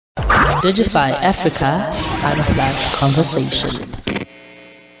Digify Africa Unplugged Conversations.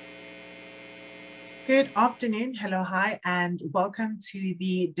 Good afternoon, hello, hi, and welcome to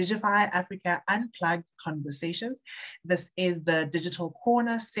the Digify Africa Unplugged Conversations. This is the Digital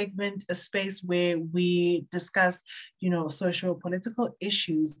Corner segment, a space where we discuss, socio-political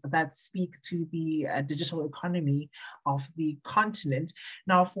issues that speak to the digital economy of the continent.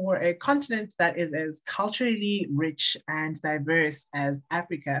 Now, for a continent that is as culturally rich and diverse as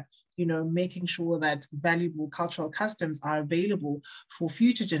Africa, making sure that valuable cultural customs are available for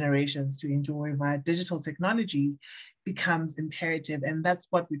future generations to enjoy via digital technologies becomes imperative. And that's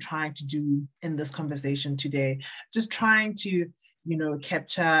what we're trying to do in this conversation today. Just trying to,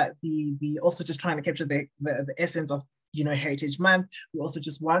 capture the essence of Heritage Month. We also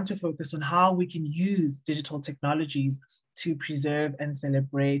just want to focus on how we can use digital technologies to preserve and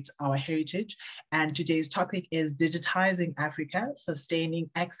celebrate our heritage. And today's topic is digitizing Africa, sustaining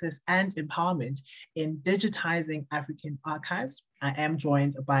access and empowerment in digitizing African archives. I am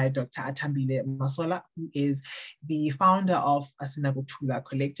joined by Dr. Atambile Masola, who is the founder of Asinakuthula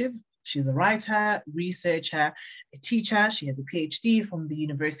Collective. She's a writer, researcher, a teacher. She has a PhD from the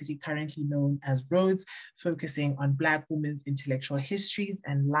university currently known as Rhodes, focusing on Black women's intellectual histories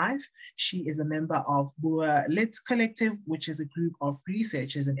and life. She is a member of Bua Lit Collective, which is a group of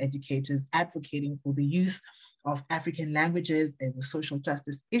researchers and educators advocating for the use of African languages as a social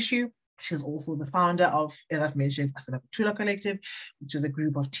justice issue. She's also the founder of, as I've mentioned, Asinakuthula Collective, which is a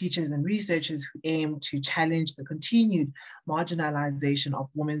group of teachers and researchers who aim to challenge the continued marginalization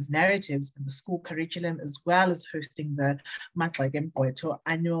of women's narratives in the school curriculum, as well as hosting the Matlake Mpoeto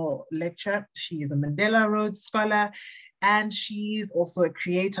annual lecture. She is a Mandela Rhodes Scholar, and she's also a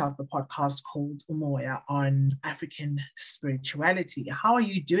creator of the podcast called Umoya on African spirituality. How are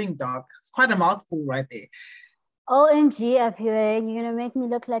you doing, Doc? It's quite a mouthful right there. OMG, Apure, you're going to make me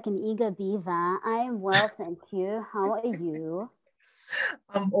look like an eager beaver. I am well, thank you. How are you?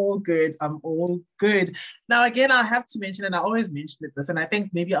 I'm all good. Now, again, I have to mention, and I always mention this, and I think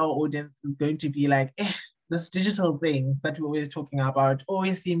maybe our audience is going to be like, this digital thing that we're always talking about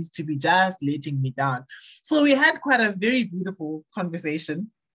always seems to be just letting me down. So we had quite a very beautiful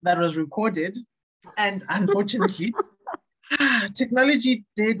conversation that was recorded, and unfortunately, technology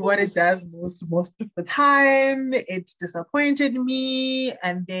did what it does most of the time. It disappointed me,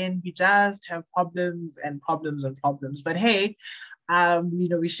 and then we just have problems. But hey,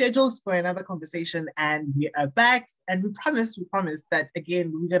 we scheduled for another conversation, and we are back. And we promised that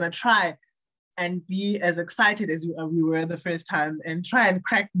again we're gonna try and be as excited as we were the first time, and try and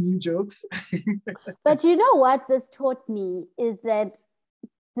crack new jokes. But you know what this taught me is that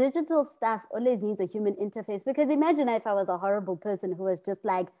digital stuff always needs a human interface, because imagine if I was a horrible person who was just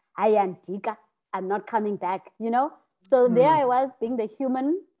like, I am Tika, I'm not coming back, So there I was being the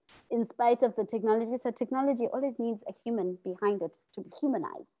human in spite of the technology. So technology always needs a human behind it to be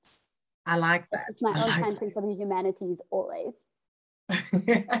humanized. I like that. It's my own chanting for the humanities always.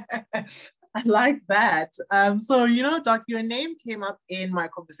 I like that. So, Doc, your name came up in my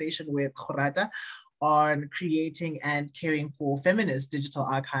conversation with Khurata on creating and caring for feminist digital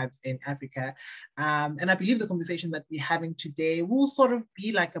archives in Africa. And I believe the conversation that we're having today will sort of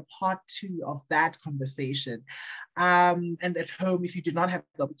be like a part 2 of that conversation. And at home, if you did not have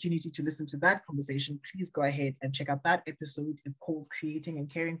the opportunity to listen to that conversation, please go ahead and check out that episode. It's called Creating and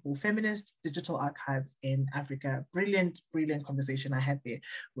Caring for Feminist Digital Archives in Africa. Brilliant conversation I had there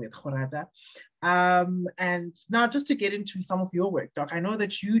with Khurata. And now just to get into some of your work, Doc, I know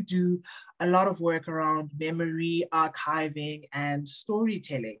that you do a lot of work around memory, archiving, and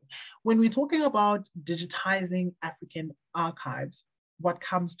storytelling. When we're talking about digitizing African archives, what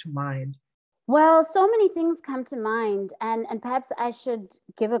comes to mind? Well, so many things come to mind, and perhaps I should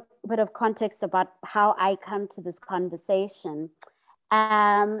give a bit of context about how I come to this conversation.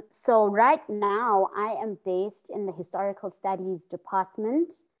 So right now, I am based in the Historical Studies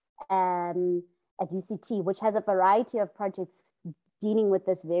Department at UCT, which has a variety of projects dealing with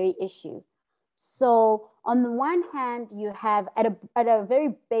this very issue. So on the one hand, you have at a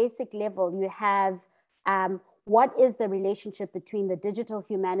very basic level, you have what is the relationship between the digital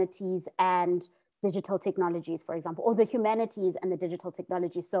humanities and digital technologies, for example, or the humanities and the digital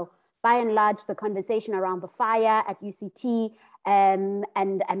technologies. So by and large, the conversation around the fire at UCT and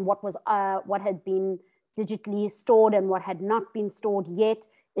what had been digitally stored and what had not been stored yet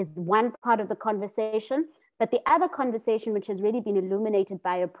is one part of the conversation. But the other conversation, which has really been illuminated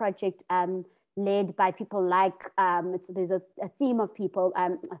by a project led by people like, there's a team of people,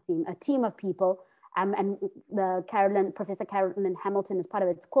 and Professor Carolyn Hamilton is part of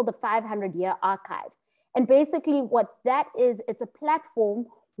it. It's called the 500-Year Archive. And basically what that is, it's a platform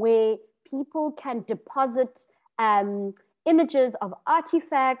where people can deposit images of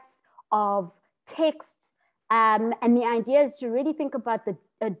artifacts, of texts, and the idea is to really think about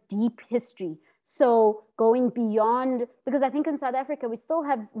a deep history. So going beyond, because I think in South Africa, we're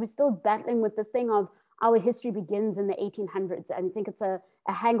still battling with this thing of our history begins in the 1800s. And I think it's a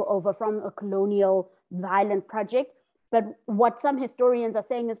hangover from a colonial violent project. But what some historians are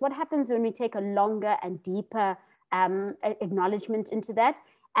saying is what happens when we take a longer and deeper acknowledgement into that.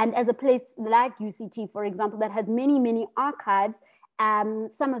 And as a place like UCT, for example, that has many, many archives,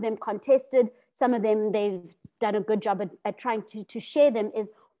 some of them contested, some of them they've done a good job at trying to share them, is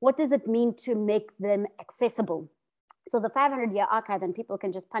what does it mean to make them accessible? So the 500-year archive, and people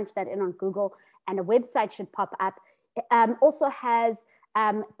can just punch that in on Google and a website should pop up, also has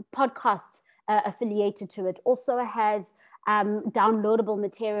podcasts affiliated to it, also has downloadable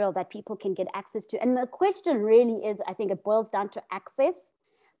material that people can get access to. And the question really is, I think it boils down to access,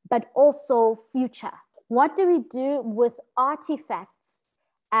 but also future. What do we do with artifacts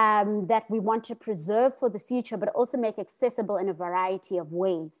that we want to preserve for the future, but also make accessible in a variety of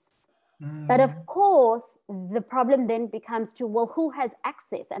ways? But of course, the problem then becomes to, well, who has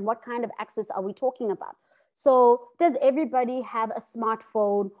access and what kind of access are we talking about? So does everybody have a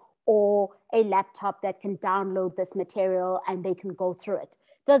smartphone or a laptop that can download this material and they can go through it?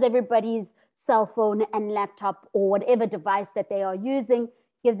 Does everybody's cell phone and laptop or whatever device that they are using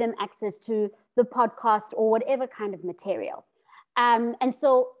give them access to the podcast or whatever kind of material? And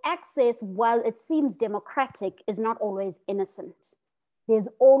so access, while it seems democratic, is not always innocent. There's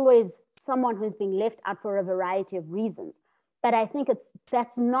always someone who's being left out for a variety of reasons. But I think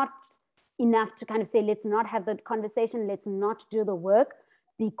that's not enough to kind of say, let's not have the conversation, let's not do the work,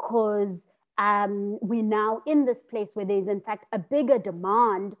 because we're now in this place where there's in fact a bigger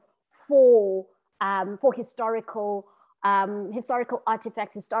demand for historical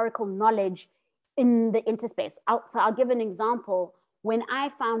artifacts, historical knowledge in the interspace. So I'll give an example. When I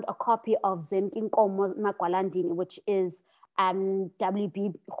found a copy of Zemkinkomo Magwalandini, which is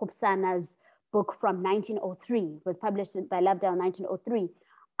W.B. Khupsana's book from 1903, was published by Lovedale in 1903.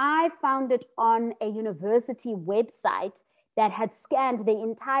 I found it on a university website that had scanned the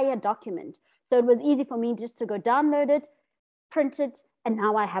entire document. So it was easy for me just to go download it, print it, and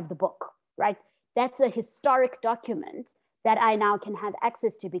now I have the book, right? That's a historic document that I now can have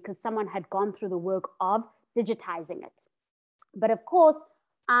access to because someone had gone through the work of digitizing it. But of course,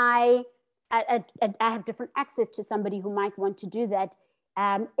 I have different access to somebody who might want to do that,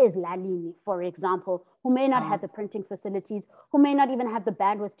 is Lalini, for example, who may not have the printing facilities, who may not even have the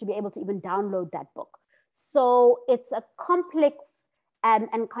bandwidth to be able to even download that book. So it's a complex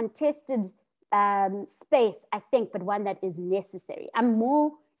and contested space, I think, but one that is necessary. I'm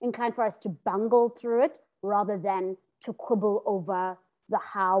more inclined for us to bungle through it rather than to quibble over the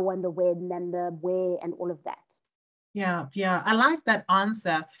how and the when and the where and all of that. Yeah, I like that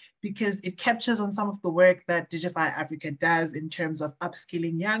answer because it captures on some of the work that Digify Africa does in terms of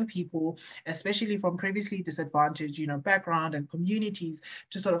upskilling young people, especially from previously disadvantaged, background and communities,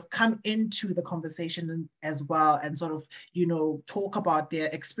 to sort of come into the conversation as well and sort of, talk about their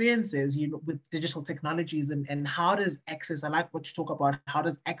experiences, with digital technologies and how does access, I like what you talk about, how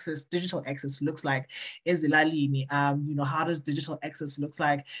does digital access looks like is Lalini, how does digital access looks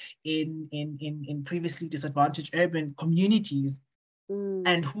like in previously disadvantaged urban communities,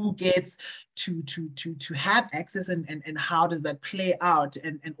 and who gets to have access and how does that play out?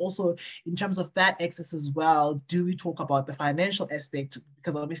 And also in terms of that access as well, do we talk about the financial aspect?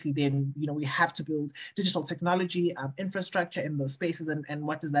 Because obviously then, we have to build digital technology, infrastructure in those spaces. And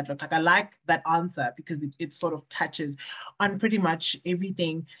what does that look like? I like that answer because it sort of touches on pretty much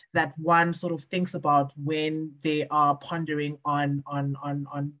everything that one sort of thinks about when they are pondering on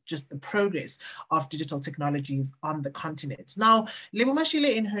just the progress of digital technologies on the continent. Now, Lebo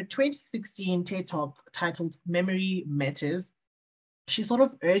Mashile, in her 2016 TED Talk titled Memory Matters, she sort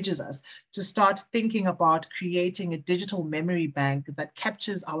of urges us to start thinking about creating a digital memory bank that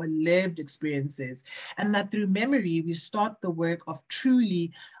captures our lived experiences, and that through memory, we start the work of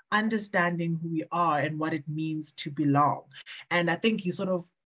truly understanding who we are and what it means to belong. And I think you sort of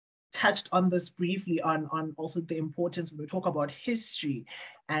touched on this briefly on also the importance when we talk about history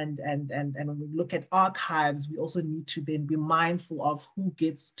and when we look at archives, we also need to then be mindful of who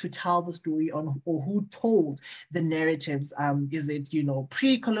gets to tell the story or who told the narratives. Is it,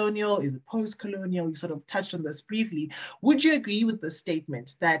 pre-colonial? Is it post-colonial? You sort of touched on this briefly. Would you agree with the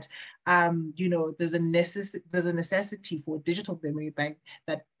statement that, there's a necessity for a digital memory bank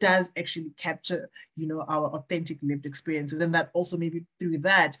that does actually capture, our authentic lived experiences, and that also maybe through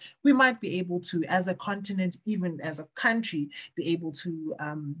that, we might be able to, as a continent, even as a country, be able to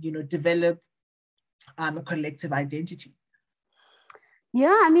develop a collective identity.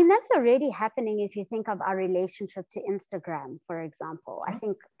 Yeah, I mean, that's already happening if you think of our relationship to Instagram, for example. I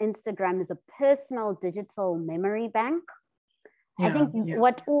think Instagram is a personal digital memory bank. I think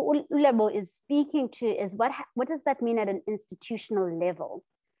what Ulebo is speaking to is what does that mean at an institutional level?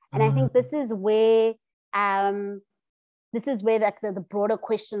 And I think this is where like the broader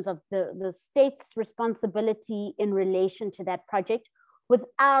questions of the state's responsibility in relation to that project,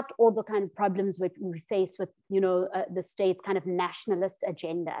 without all the kind of problems we face with, the state's kind of nationalist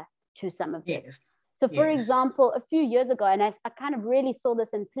agenda to some of this. So for example, a few years ago, and I kind of really saw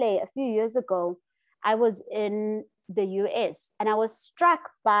this in play, a few years ago, I was in the US and I was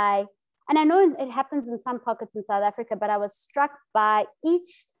struck by, and I know it happens in some pockets in South Africa, but I was struck by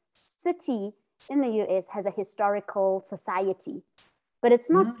each city in the US has a historical society. But it's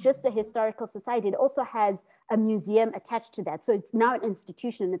not just a historical society, it also has a museum attached to that. So it's now an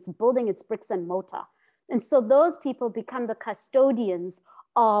institution, it's building its bricks and mortar. And so those people become the custodians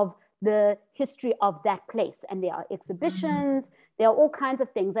of the history of that place. And there are exhibitions, there are all kinds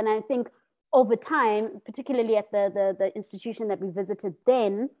of things. And I think over time, particularly at the institution that we visited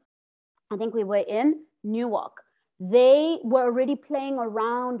then, I think we were in Newark, they were already playing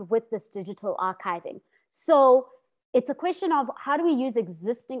around with this digital archiving. So it's a question of how do we use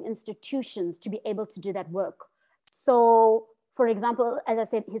existing institutions to be able to do that work? So, for example, as I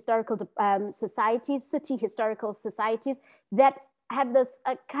said, historical societies, city historical societies that have this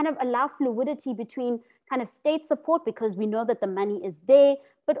kind of allow fluidity between kind of state support, because we know that the money is there,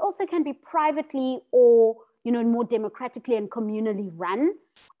 but also can be privately or more democratically and communally run.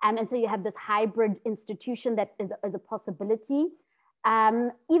 And so you have this hybrid institution that is a possibility.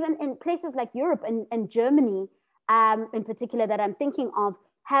 Even in places like Europe and Germany, in particular, that I'm thinking of,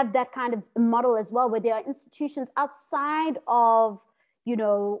 have that kind of model as well, where there are institutions outside of,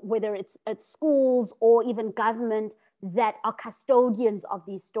 whether it's at schools or even government, that are custodians of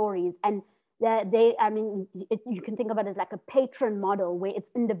these stories. And you can think of it as like a patron model, where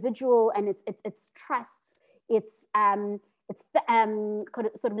it's individual and it's trusts, it's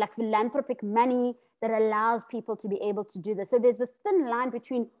sort of like philanthropic money that allows people to be able to do this. So there's this thin line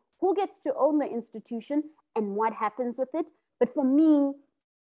between who gets to own the institution and what happens with it. But for me,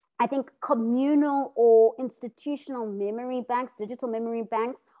 I think communal or institutional memory banks, digital memory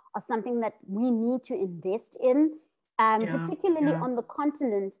banks, are something that we need to invest in, particularly on the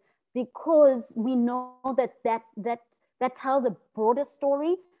continent, because we know that tells a broader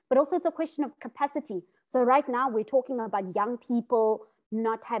story, but also it's a question of capacity. So right now we're talking about young people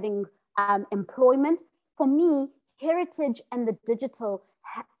not having employment. For me, heritage and the digital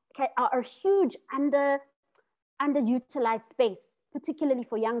are a huge underutilized space, particularly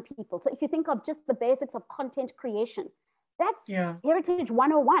for young people. So if you think of just the basics of content creation, that's Heritage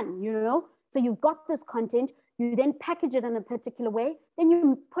 101, So you've got this content, you then package it in a particular way, then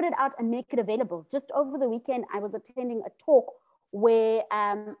you put it out and make it available. Just over the weekend, I was attending a talk where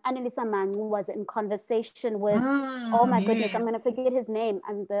Annelisa Mangu was in conversation with, goodness, I'm going to forget his name,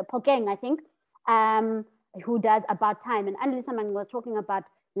 the Pogeng, I think, who does About Time. And Annelisa Mangu was talking about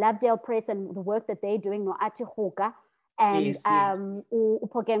Lovedale Press and the work that they're doing, no Ati Hoga. And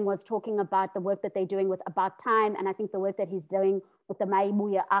Upogeng was talking about the work that they're doing with About Time, and I think the work that he's doing with the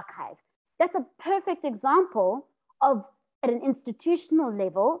Maibuya archive. That's a perfect example of, at an institutional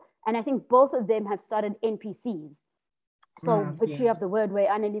level, and I think both of them have started NPCs. So Victory of the Word, where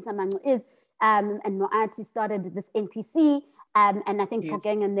Annelisa Mangu is, and Noati started this NPC, and I think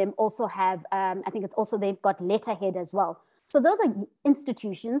Pogeng and them also have, I think it's also, they've got Letterhead as well. So those are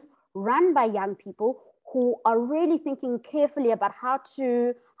institutions run by young people who are really thinking carefully about how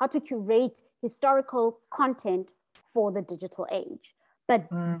to curate historical content for the digital age. But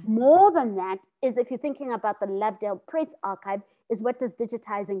more than that is, if you're thinking about the Lovedale Press archive, is what does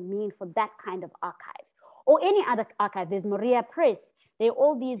digitizing mean for that kind of archive? Or any other archive. There's Maria Press. There are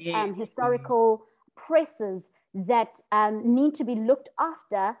all these historical presses that need to be looked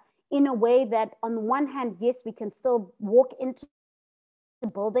after in a way that, on the one hand, yes, we can still walk into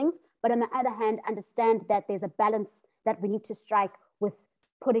buildings, but on the other hand, understand that there's a balance that we need to strike with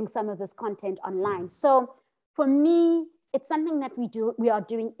putting some of this content online. So for me, it's something that we are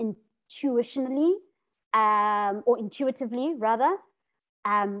doing intuitionally, or intuitively rather,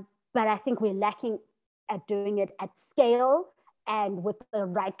 but I think we're lacking at doing it at scale and with the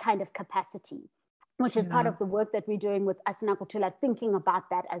right kind of capacity, which is part of the work that we're doing with Asina Kutula, thinking about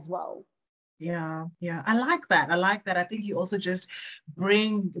that as well. Yeah, I like that. I think you also just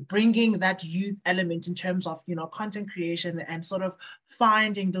bringing that youth element in terms of, content creation and sort of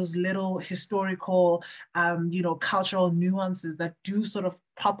finding those little historical, cultural nuances that do sort of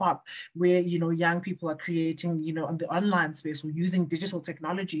pop up where, you know, young people are creating, you know, on the online space or using digital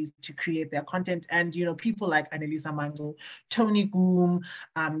technologies to create their content. And, you know, people like Annelisa Manzo, Tony Goom,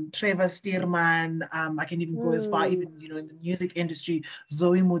 Trevor Stearman, I can even go as far, even, you know, in the music industry,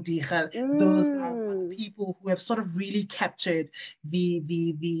 Zoe Modiga, those are people who have sort of really captured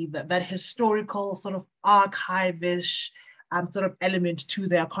that historical sort of archivish sort of element to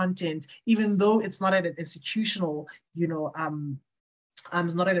their content, even though it's not at an institutional, you know,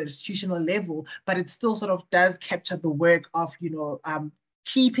 not at an institutional level, but it still sort of does capture the work of, you know,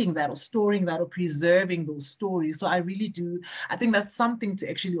 keeping that or storing that or preserving those stories. So I really do, I think that's something to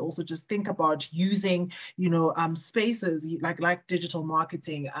actually also just think about, using, you know, spaces like digital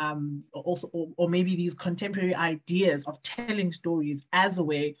marketing, also, or maybe these contemporary ideas of telling stories as a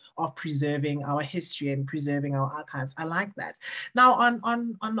way of preserving our history and preserving our archives. I like that. Now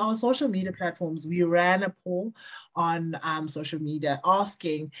on our social media platforms, we ran a poll on social media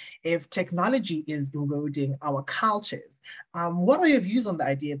asking if technology is eroding our cultures. What are your views on the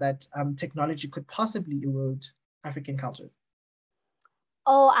idea that technology could possibly erode African cultures?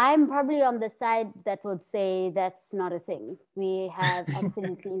 Oh, I'm probably on the side that would say that's not a thing. We have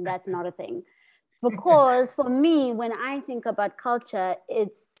absolutely, that's not a thing. Because for me, when I think about culture,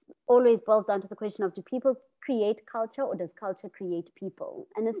 it's always boils down to the question of, do people create culture or does culture create people?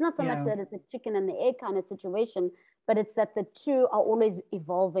 And it's not so much that it's a chicken and the egg kind of situation, but it's that the two are always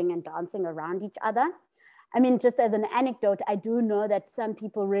evolving and dancing around each other. I mean, just as an anecdote, I do know that some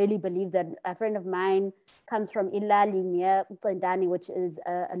people really believe that a friend of mine comes from Ilali near Utsendani, which is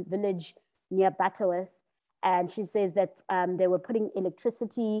a village near Butterworth. And she says that they were putting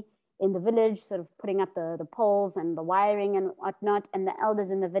electricity in the village, sort of putting up the poles and the wiring and whatnot. And the elders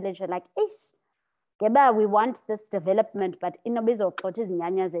in the village are like, ish, Geba, we want this development, but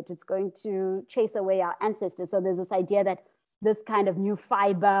it's going to chase away our ancestors. So there's this idea that this kind of new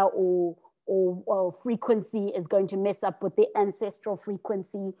fiber or frequency is going to mess up with the ancestral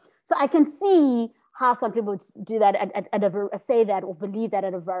frequency. So I can see how some people do that say that or believe that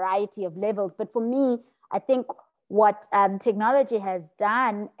at a variety of levels. But for me, I think what technology has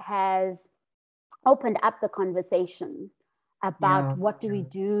done has opened up the conversation about what do we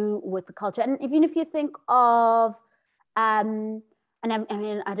do with the culture. And even if you think of, and I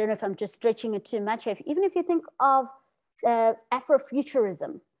mean, I don't know if I'm just stretching it too much, even if you think of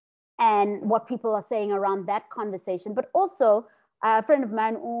Afrofuturism, and what people are saying around that conversation. But also, a friend of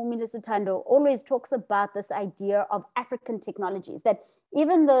mine, Umile Sutando, always talks about this idea of African technologies, that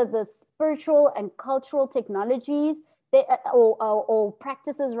even the spiritual and cultural technologies, or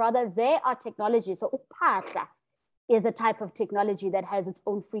practices rather, they are technologies. So uphahla is a type of technology that has its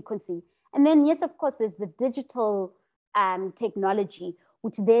own frequency. And then, yes, of course, there's the digital technology,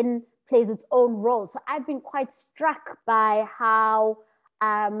 which then plays its own role. So I've been quite struck by how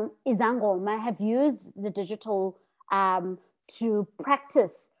Izangoma have used the digital to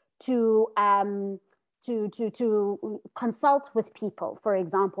practice, to consult with people, for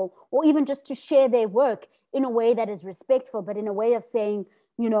example, or even just to share their work in a way that is respectful, but in a way of saying,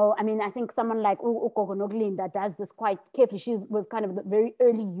 you know, I mean, I think someone like Ogogo Noglinda does this quite carefully. She was kind of the very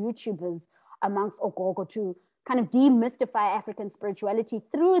early YouTubers amongst Ogogo to kind of demystify African spirituality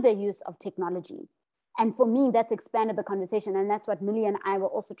through the use of technology. And for me, that's expanded the conversation. And that's what Millie and I were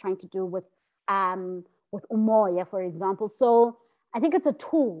also trying to do with Umoya, for example. So I think it's a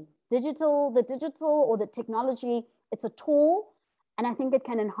tool. The digital or the technology, it's a tool. And I think it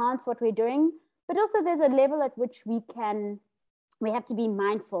can enhance what we're doing. But also there's a level at which we have to be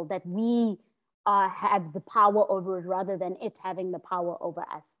mindful that we have the power over it rather than it having the power over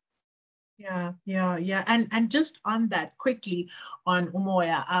us. Yeah. And just on that, quickly on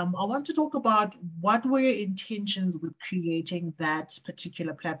Umoya, I want to talk about what were your intentions with creating that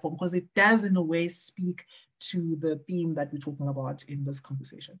particular platform, because it does in a way speak to the theme that we're talking about in this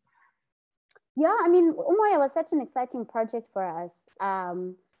conversation. Yeah, I mean, Umoya was such an exciting project for us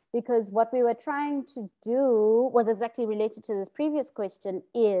because what we were trying to do was exactly related to this previous question.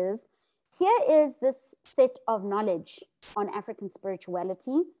 Here is this set of knowledge on African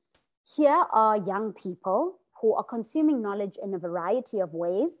spirituality. Here are young people who are consuming knowledge in a variety of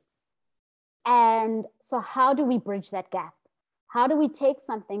ways. And so how do we bridge that gap? How do we take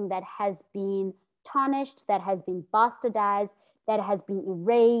something that has been tarnished, that has been bastardized, that has been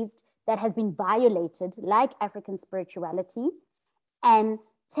erased, that has been violated, like African spirituality, and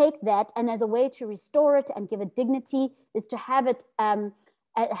take that, and as a way to restore it and give it dignity is to have it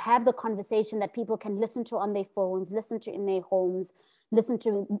have the conversation that people can listen to on their phones, listen to in their homes, listen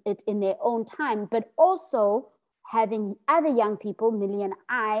to it in their own time, but also having other young people, Millie and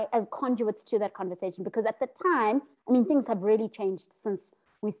I, as conduits to that conversation. Because at the time, I mean, things have really changed since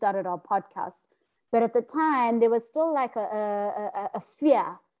we started our podcast. But at the time, there was still like a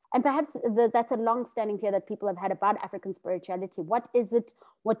fear. And perhaps that's a long-standing fear that people have had about African spirituality. What is it?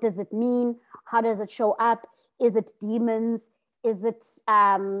 What does it mean? How does it show up? Is it demons? Is it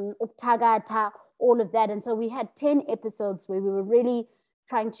uktagata? All of that. And so we had 10 episodes where we were really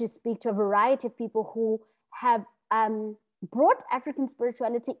trying to speak to a variety of people who have brought African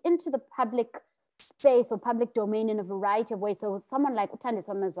spirituality into the public space or public domain in a variety of ways. So someone like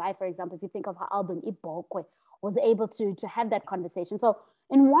Uthandiswa Mazwai, for example, if you think of her album Ibokwe, was able to have that conversation. So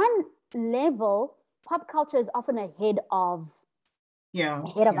in one level, pop culture is often ahead of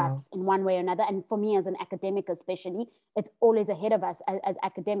us in one way or another. And for me as an academic especially, it's always ahead of us as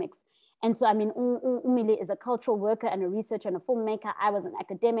academics. And so, I mean, Umile is a cultural worker and a researcher and a filmmaker. I was an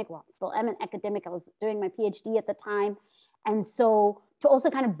academic, well, still am an academic. I was doing my PhD at the time. And so to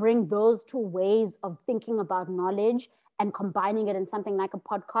also kind of bring those two ways of thinking about knowledge and combining it in something like a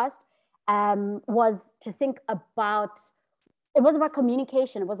podcast was to think about, it was about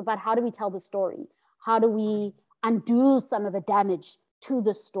communication. It was about how do we tell the story? How do we undo some of the damage to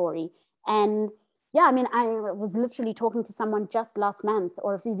the story? And yeah, I mean, I was literally talking to someone just last month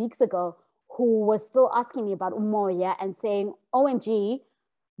or a few weeks ago who was still asking me about Umoya and saying, OMG,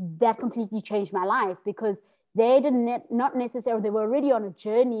 that completely changed my life, because they not necessarily, they were already on a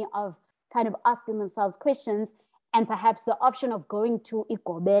journey of kind of asking themselves questions, and perhaps the option of going to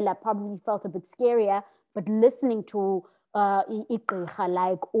Igobela probably felt a bit scarier, but listening to igqirha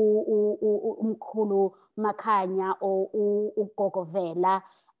like Umkhulu Makhanya or Ugogovela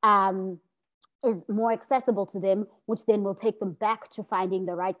is more accessible to them, which then will take them back to finding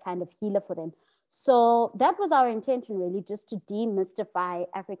the right kind of healer for them. So that was our intention, really, just to demystify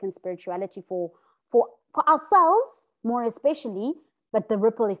African spirituality for ourselves, more especially, but the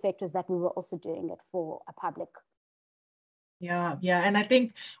ripple effect was that we were also doing it for a public. Yeah. And I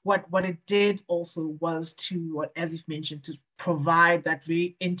think what it did also was to, as you've mentioned, to provide that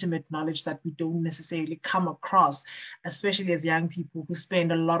very intimate knowledge that we don't necessarily come across, especially as young people who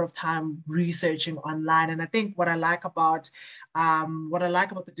spend a lot of time researching online. And I think what I like about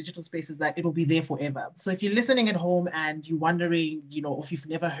the digital space is that it will be there forever. So if you're listening at home and you're wondering, if you've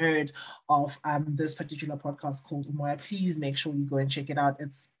never heard of this particular podcast called Umoya, please make sure you go and check it out.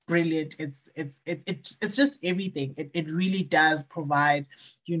 It's brilliant. It's just everything. It really does provide,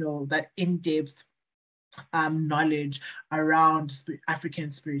 that in-depth knowledge around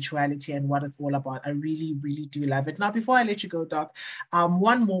African spirituality and what it's all about. I really, really do love it. Now, before I let you go, Doc,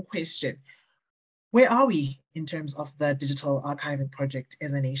 one more question. Where are we in terms of the digital archiving project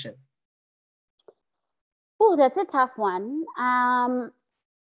as a nation? Oh, that's a tough one.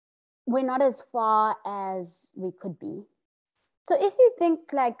 We're not as far as we could be. So if you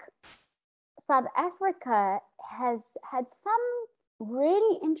think like South Africa has had some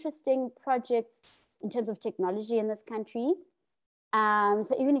really interesting projects in terms of technology in this country.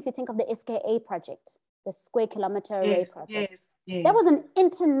 So even if you think of the SKA project, the Square Kilometer Array project, that was an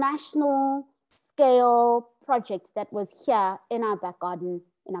international scale project that was here in our backyard,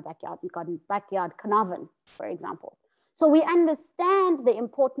 Carnarvon, for example. So we understand the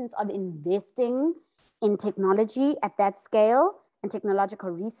importance of investing in technology at that scale and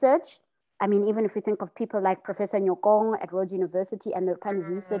technological research. I mean, even if we think of people like Professor Nyokong at Rhodes University and the kind of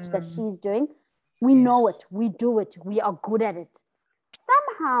research that she's doing, we know it, we do it, we are good at it.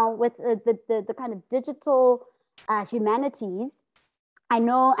 Somehow with the kind of digital humanities,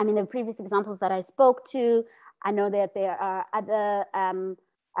 the previous examples that I spoke to, I know that there are other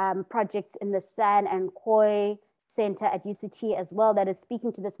projects in the San and Khoi Center at UCT as well that is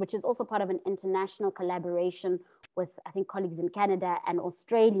speaking to this, which is also part of an international collaboration with, I think, colleagues in Canada and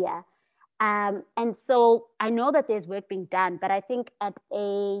Australia. And so I know that there's work being done, but I think at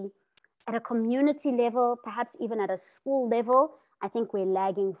a community level, perhaps even at a school level, I think we're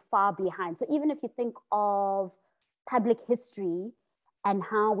lagging far behind. So even if you think of public history and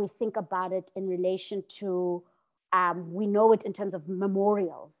how we think about it in relation to, we know it in terms of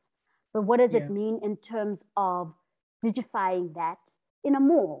memorials, but what does it mean in terms of digifying that in a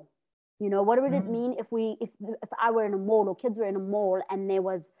mall? What would it mean if I were in a mall or kids were in a mall and there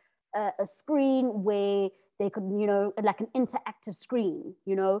was a screen where they could, like an interactive screen,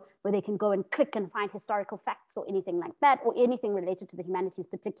 where they can go and click and find historical facts or anything like that, or anything related to the humanities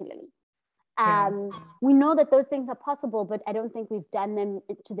particularly. We know that those things are possible, but I don't think we've done them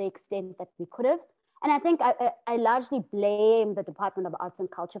to the extent that we could have. And I think I largely blame the Department of Arts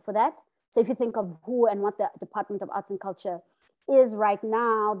and Culture for that. So if you think of who and what the Department of Arts and Culture is right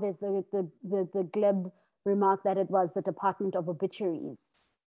now, there's the glib remark that it was the Department of Obituaries.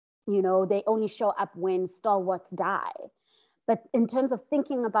 They only show up when stalwarts die. But in terms of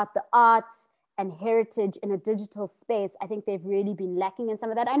thinking about the arts and heritage in a digital space, I think they've really been lacking in some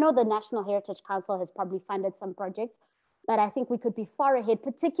of that. I know the National Heritage Council has probably funded some projects, but I think we could be far ahead,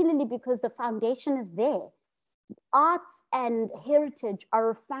 particularly because the foundation is there. Arts and heritage are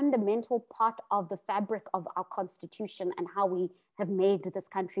a fundamental part of the fabric of our constitution and how we have made this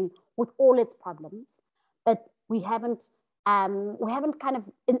country with all its problems. But we haven't kind of,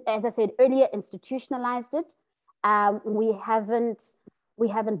 as I said earlier, institutionalized it. We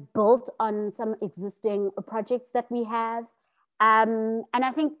haven't built on some existing projects that we have. And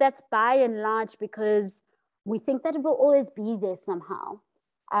I think that's by and large because we think that it will always be there somehow.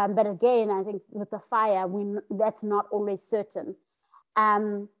 But again, I think with the fire, that's not always certain.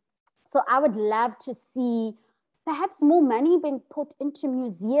 So I would love to see perhaps more money being put into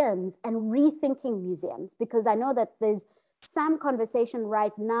museums and rethinking museums, because I know that there's some conversation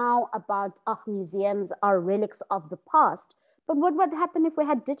right now about museums are relics of the past. But what would happen if we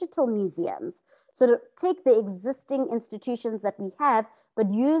had digital museums? So to take the existing institutions that we have,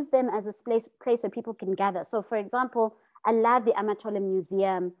 but use them as a place where people can gather. So for example, I love the Amatole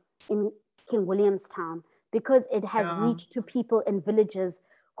Museum in King Williamstown because it has reached to people in villages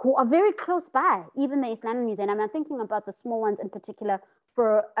who are very close by, even the East London Museum. And I'm thinking about the small ones in particular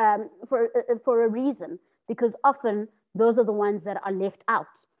for a reason, because often those are the ones that are left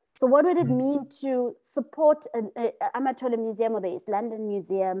out. So what would it mean to support Amatole Museum or the East London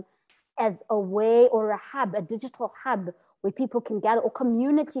Museum as a way or a hub, a digital hub where people can gather, or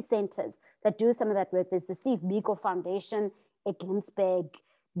community centers that do some of that work? There's the Steve Biko Foundation at Ginsberg.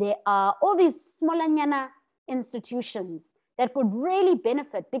 There are all these small institutions that would really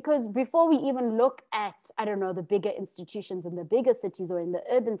benefit, because before we even look at, I don't know, the bigger institutions in the bigger cities or in the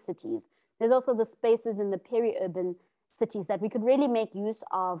urban cities, there's also the spaces in the peri-urban cities that we could really make use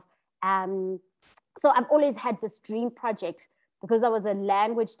of. So I've always had this dream project, because I was a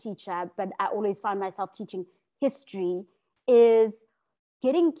language teacher, but I always found myself teaching history, is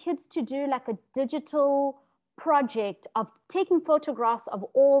getting kids to do like a digital project of taking photographs of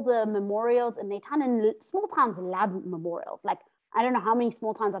all the memorials in their town. And small towns love memorials. Like, I don't know how many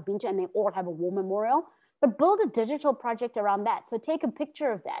small towns I've been to and they all have a war memorial, but build a digital project around that. So take a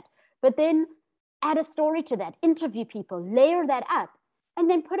picture of that, but then add a story to that, interview people, layer that up, and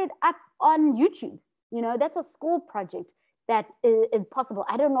then put it up on YouTube. You know, that's a school project that is possible.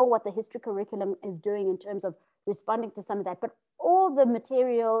 I don't know what the history curriculum is doing in terms of responding to some of that, but all the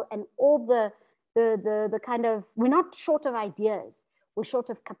material and all the kind of, we're not short of ideas, we're short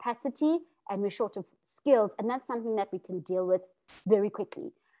of capacity and we're short of skills. And that's something that we can deal with very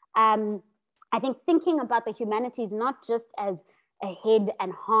quickly. I think thinking about the humanities, not just as a head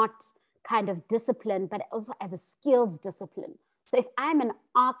and heart kind of discipline, but also as a skills discipline. So if I'm an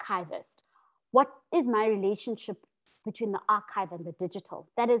archivist, what is my relationship between the archive and the digital?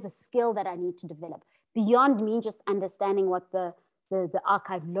 That is a skill that I need to develop beyond me just understanding what the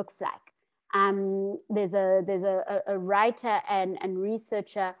archive looks like. There's a writer and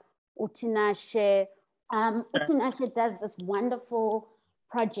researcher, Utinashe. Utinashe does this wonderful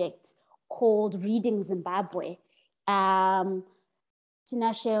project called Reading Zimbabwe. Tinashe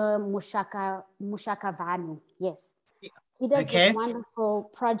Mushakavanu, yes. He does this wonderful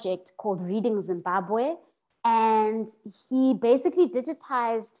project called Reading Zimbabwe, and he basically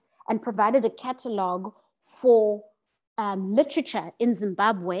digitized and provided a catalog for literature in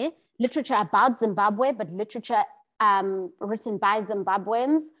Zimbabwe, literature about Zimbabwe, but literature written by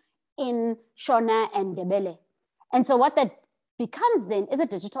Zimbabweans in Shona and Ndebele. And so what that becomes then is a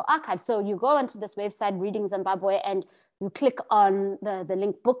digital archive. So you go onto this website, Reading Zimbabwe, and you click on the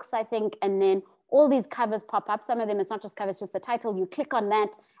link books, I think, and then all these covers pop up. Some of them, it's not just covers, just the title. You click on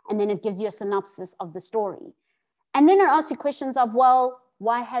that, and then it gives you a synopsis of the story. And then it asks you questions of, well,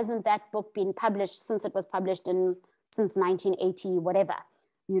 why hasn't that book been published since it was published since 1980, whatever,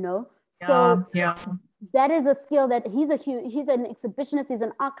 you know? So that is a skill that he's an exhibitionist, he's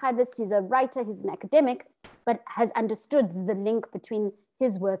an archivist, he's a writer, he's an academic, but has understood the link between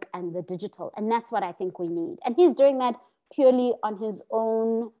his work and the digital. And that's what I think we need. And he's doing that purely on his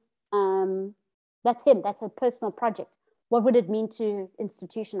own. That's him, that's a personal project. What would it mean to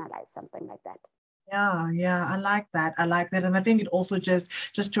institutionalize something like that? Yeah, I like that. And I think it also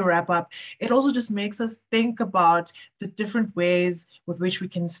just to wrap up, it also just makes us think about the different ways with which we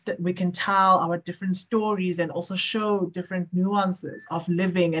can tell our different stories and also show different nuances of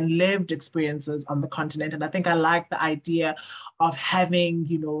living and lived experiences on the continent. And I think I like the idea of having,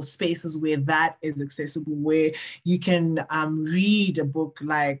 you know, spaces where that is accessible, where you can read a book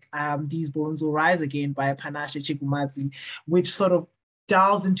like These Bones Will Rise Again by Panashe Chikumadzi, which sort of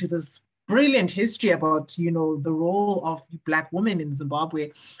delves into this brilliant history about, you know, the role of Black women in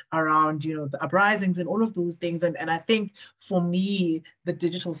Zimbabwe around, you know, the uprisings and all of those things. And I think for me, the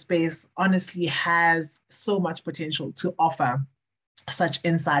digital space honestly has so much potential to offer such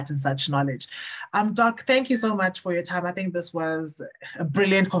insight and such knowledge. Doc, thank you so much for your time. I think this was a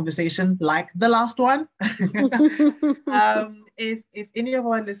brilliant conversation, like the last one. If any of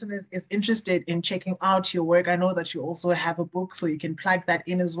our listeners is interested in checking out your work, I know that you also have a book, so you can plug that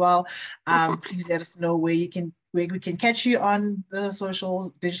in as well. Please let us know where we can catch you on the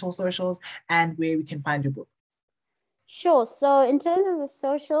socials, digital socials, and where we can find your book. Sure. So in terms of the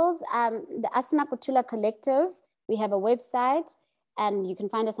socials, the Asinakuthula Collective, we have a website. And you can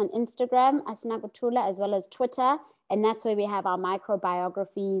find us on Instagram, Asinakuthula, as well as Twitter. And that's where we have our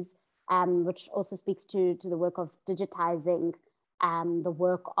microbiographies, which also speaks to the work of digitizing the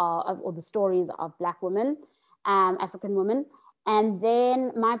work or the stories of Black women, African women. And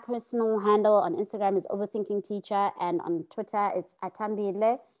then my personal handle on Instagram is Overthinking Teacher, and on Twitter, it's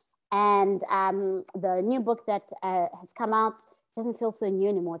Atambile. And the new book that has come out, doesn't feel so new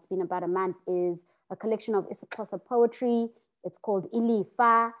anymore, it's been about a month, is a collection of isiXhosa poetry. It's called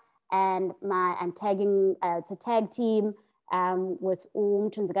Ilifa, and I'm tagging, it's a tag team with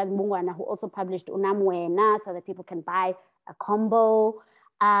Mthunzikazi Mbungwana, who also published Unamwena, so that people can buy a combo.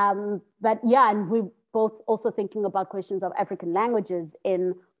 But yeah, and we're both also thinking about questions of African languages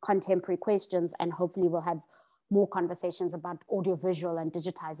in contemporary questions, and hopefully we'll have more conversations about audiovisual and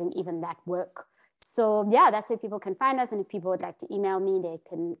digitizing even that work. So yeah, that's where people can find us. And if people would like to email me, they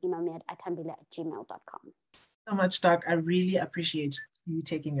can email me at atambile@gmail.com. So much, Doc. I really appreciate you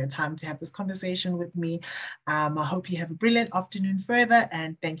taking your time to have this conversation with me. I hope you have a brilliant afternoon further,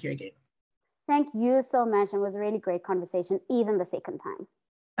 and thank you again. Thank you so much. It was a really great conversation, even the second time.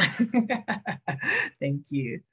 Thank you.